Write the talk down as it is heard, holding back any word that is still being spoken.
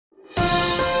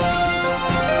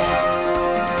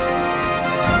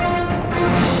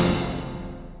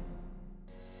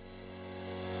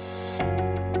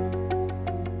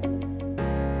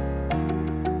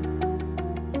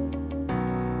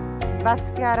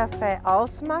Was Clara Fey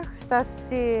ausmacht, dass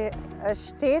sie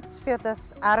stets für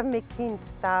das arme Kind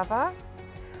da war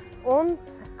und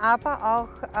aber auch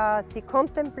die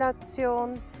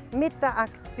Kontemplation mit der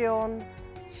Aktion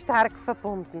stark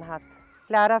verbunden hat.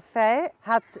 Clara Fey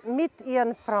hat mit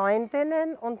ihren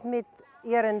Freundinnen und mit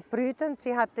ihren Brüdern,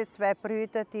 sie hatte 2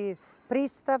 Brüder, die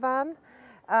Priester waren,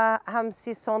 haben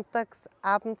sie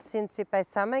sonntagsabends sind sie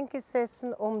beisammen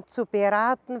gesessen, um zu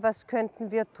beraten, was könnten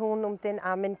wir tun, um den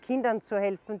armen Kindern zu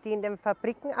helfen, die in den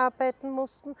Fabriken arbeiten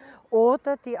mussten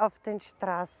oder die auf den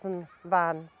Straßen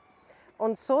waren.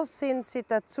 Und so sind sie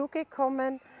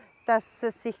dazugekommen, dass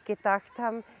sie sich gedacht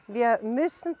haben, wir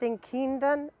müssen den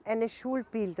Kindern eine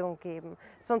Schulbildung geben,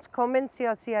 sonst kommen sie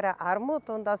aus ihrer Armut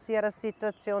und aus ihrer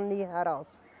Situation nie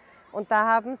heraus. Und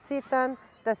da haben sie dann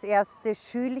das erste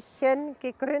Schülchen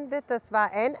gegründet, das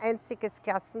war ein einziges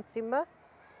Klassenzimmer.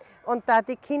 Und da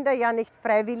die Kinder ja nicht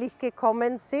freiwillig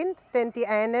gekommen sind, denn die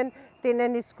einen,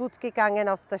 denen ist gut gegangen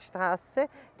auf der Straße,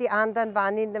 die anderen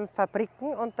waren in den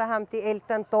Fabriken und da haben die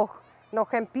Eltern doch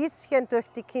noch ein bisschen durch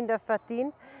die Kinder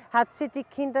verdient, hat sie die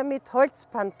Kinder mit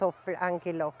Holzpantoffel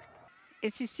angelockt.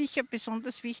 Es ist sicher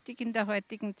besonders wichtig in der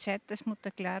heutigen Zeit, dass Mutter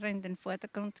Clara in den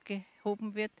Vordergrund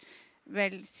gehoben wird,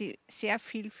 weil sie sehr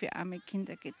viel für arme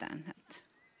Kinder getan hat.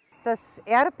 Das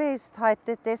Erbe ist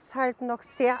heute deshalb noch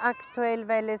sehr aktuell,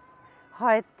 weil es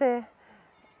heute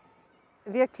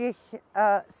wirklich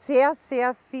sehr,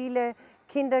 sehr viele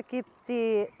Kinder gibt,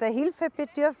 die der Hilfe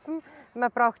bedürfen.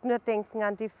 Man braucht nur denken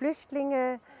an die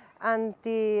Flüchtlinge, an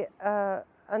die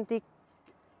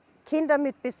Kinder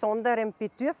mit besonderen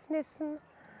Bedürfnissen,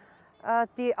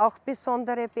 die auch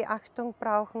besondere Beachtung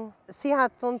brauchen. Sie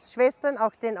hat uns Schwestern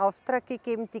auch den Auftrag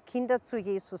gegeben, die Kinder zu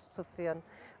Jesus zu führen.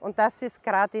 Und das ist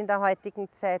gerade in der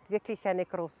heutigen Zeit wirklich eine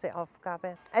große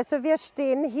Aufgabe. Also wir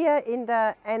stehen hier in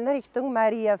der Einrichtung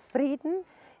Maria Frieden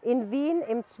in Wien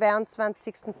im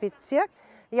 22. Bezirk.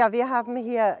 Ja, wir haben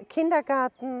hier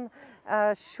Kindergarten,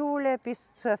 Schule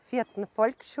bis zur 4.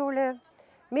 Volksschule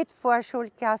mit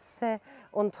Vorschulklasse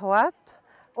und Hort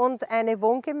und eine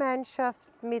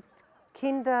Wohngemeinschaft mit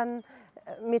Kindern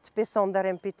mit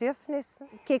besonderen Bedürfnissen.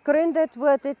 Gegründet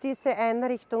wurde diese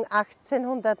Einrichtung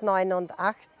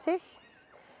 1889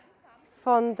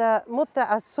 von der Mutter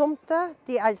Assumpta,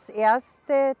 die als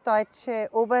erste deutsche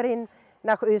Oberin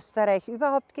nach Österreich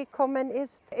überhaupt gekommen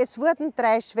ist. Es wurden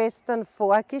 3 Schwestern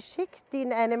vorgeschickt, die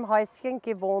in einem Häuschen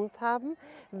gewohnt haben,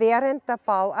 während der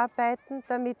Bauarbeiten,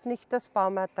 damit nicht das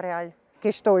Baumaterial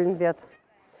gestohlen wird.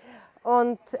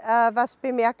 Und was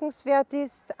bemerkenswert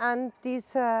ist an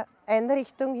dieser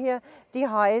Einrichtung hier, die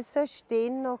Häuser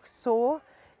stehen noch so,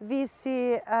 wie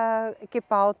sie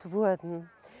gebaut wurden.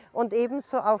 Und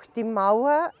ebenso auch die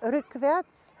Mauer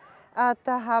rückwärts,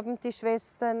 da haben die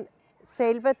Schwestern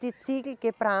selber die Ziegel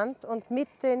gebrannt und mit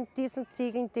diesen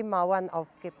Ziegeln die Mauern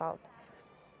aufgebaut.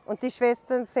 Und die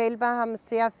Schwestern selber haben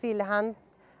sehr viel Hand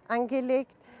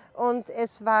angelegt und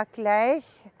es war gleich,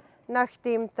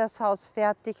 nachdem das Haus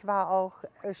fertig war, auch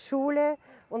Schule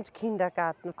und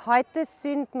Kindergarten. Heute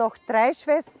sind noch 3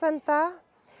 Schwestern da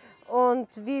und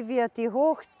wie wir die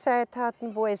Hochzeit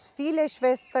hatten, wo es viele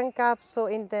Schwestern gab, so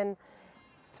in den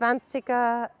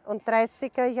 20er und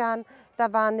 30er Jahren,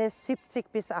 da waren es 70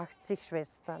 bis 80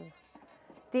 Schwestern,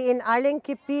 die in allen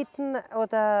Gebieten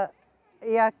oder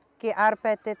ja,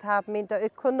 gearbeitet haben, in der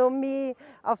Ökonomie,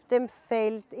 auf dem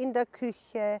Feld, in der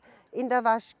Küche, in der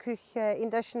Waschküche, in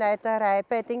der Schneiderei,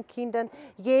 bei den Kindern.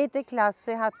 Jede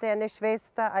Klasse hatte eine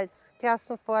Schwester als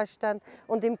Klassenvorstand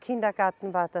und im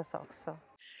Kindergarten war das auch so.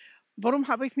 Warum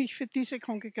habe ich mich für diese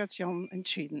Kongregation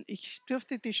entschieden? Ich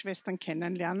durfte die Schwestern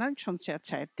kennenlernen, schon sehr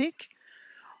zeitig.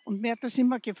 Und mir hat das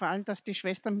immer gefallen, dass die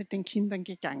Schwestern mit den Kindern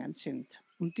gegangen sind.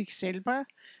 Und ich selber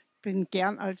bin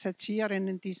gern als Erzieherin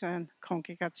in dieser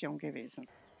Kongregation gewesen.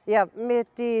 Ja,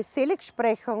 die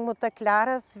Seligsprechung Mutter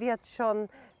Claras wird schon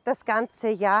das ganze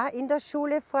Jahr in der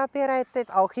Schule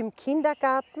vorbereitet, auch im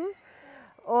Kindergarten.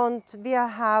 Und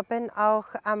wir haben auch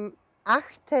am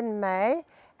 8. Mai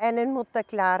einen Mutter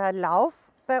Clara Lauf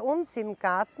bei uns im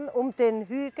Garten um den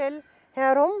Hügel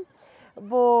herum,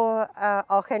 wo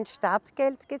auch ein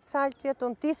Startgeld gezahlt wird.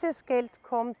 Und dieses Geld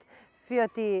kommt für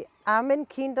die armen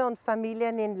Kinder und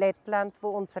Familien in Lettland, wo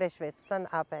unsere Schwestern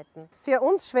arbeiten. Für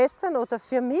uns Schwestern oder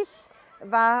für mich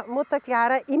war Mutter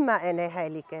Clara immer eine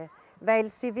Heilige, weil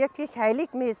sie wirklich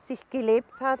heiligmäßig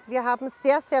gelebt hat. Wir haben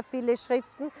sehr, sehr viele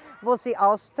Schriften, wo sie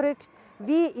ausdrückt,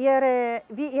 wie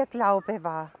ihr Glaube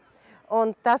war.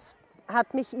 Und das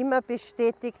hat mich immer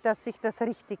bestätigt, dass ich das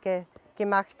Richtige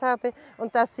gemacht habe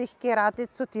und dass ich gerade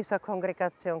zu dieser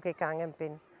Kongregation gegangen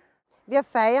bin. Wir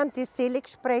feiern die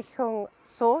Seligsprechung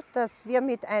so, dass wir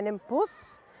mit einem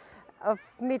Bus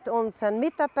mit unseren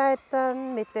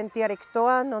Mitarbeitern, mit den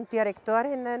Direktoren und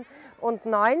Direktorinnen und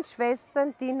 9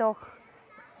 Schwestern, die noch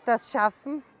das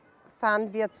schaffen,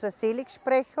 fahren wir zur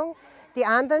Seligsprechung. Die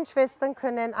anderen Schwestern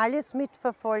können alles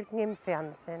mitverfolgen im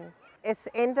Fernsehen. Es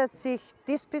ändert sich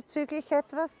diesbezüglich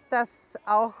etwas, dass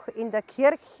auch in der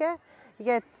Kirche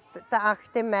jetzt der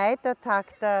 8. Mai der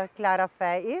Tag der Clara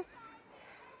Fey ist,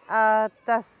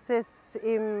 dass es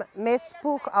im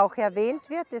Messbuch auch erwähnt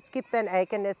wird. Es gibt ein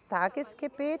eigenes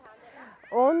Tagesgebet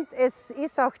und es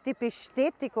ist auch die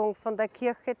Bestätigung von der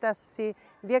Kirche, dass sie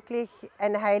wirklich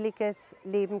ein heiliges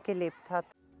Leben gelebt hat.